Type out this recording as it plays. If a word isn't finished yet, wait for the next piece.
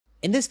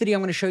In this video,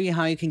 I'm going to show you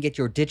how you can get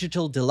your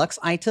digital deluxe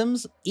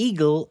items,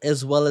 eagle,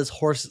 as well as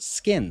horse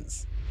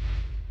skins.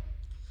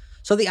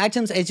 So the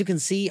items, as you can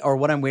see, are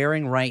what I'm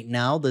wearing right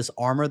now, this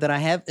armor that I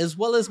have, as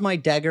well as my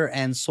dagger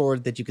and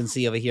sword that you can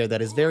see over here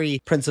that is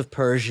very Prince of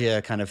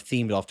Persia kind of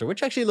themed after,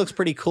 which actually looks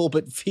pretty cool,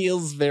 but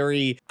feels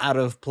very out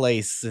of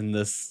place in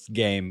this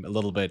game a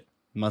little bit,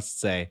 must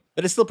say.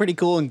 But it's still pretty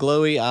cool and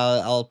glowy.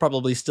 I'll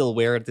probably still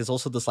wear it. There's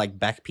also this like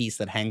back piece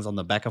that hangs on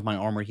the back of my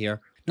armor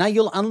here. Now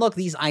you'll unlock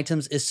these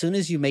items as soon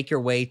as you make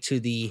your way to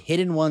the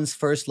Hidden One's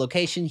first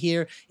location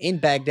here in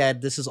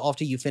Baghdad. This is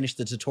after you finish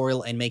the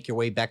tutorial and make your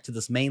way back to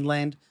this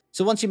mainland.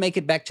 So once you make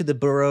it back to the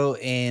borough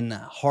in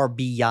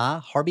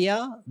Harbia,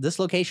 this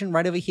location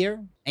right over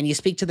here, and you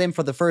speak to them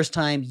for the first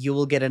time, you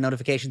will get a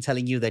notification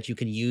telling you that you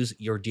can use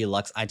your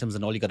deluxe items,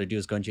 and all you got to do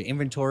is go into your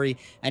inventory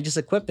and just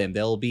equip them.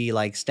 There will be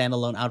like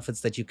standalone outfits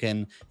that you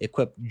can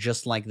equip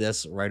just like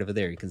this right over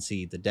there. You can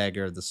see the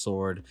dagger, the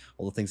sword,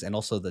 all the things, and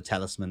also the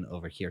talisman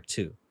over here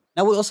too.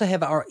 Now we also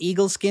have our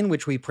eagle skin,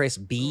 which we press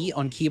B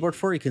on keyboard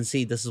for. You can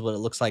see this is what it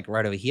looks like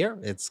right over here.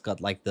 It's got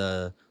like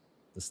the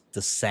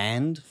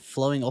sand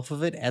flowing off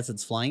of it as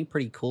it's flying.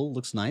 Pretty cool,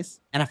 looks nice.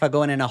 And if I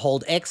go in and I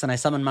hold X and I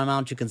summon my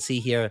mount, you can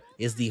see here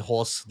is the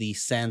horse, the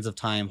Sands of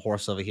Time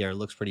horse over here. It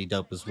looks pretty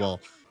dope as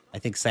well. I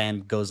think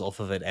sand goes off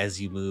of it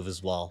as you move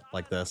as well,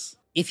 like this.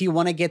 If you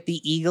want to get the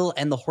eagle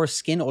and the horse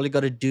skin, all you got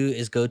to do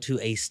is go to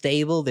a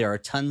stable. There are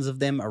tons of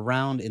them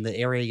around in the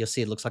area. You'll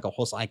see it looks like a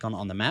horse icon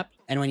on the map.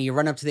 And when you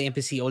run up to the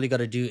NPC, all you got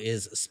to do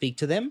is speak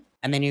to them.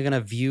 And then you're going to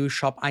view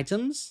shop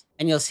items.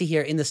 And you'll see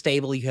here in the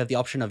stable, you have the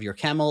option of your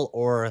camel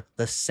or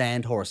the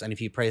sand horse. And if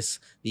you press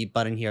the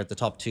button here at the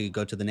top to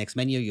go to the next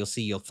menu, you'll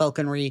see your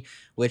falconry,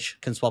 which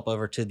can swap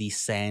over to the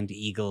sand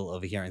eagle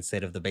over here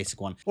instead of the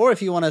basic one. Or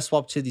if you want to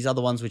swap to these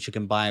other ones, which you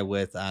can buy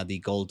with the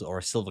gold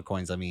or silver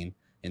coins,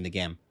 in the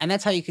game. And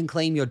that's how you can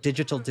claim your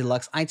digital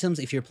deluxe items.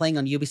 If you're playing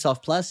on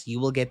Ubisoft Plus,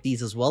 you will get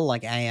these as well,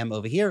 like I am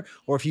over here.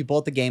 Or if you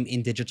bought the game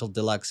in digital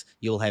deluxe,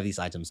 you will have these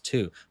items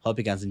too. Hope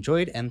you guys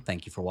enjoyed, and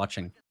thank you for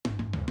watching.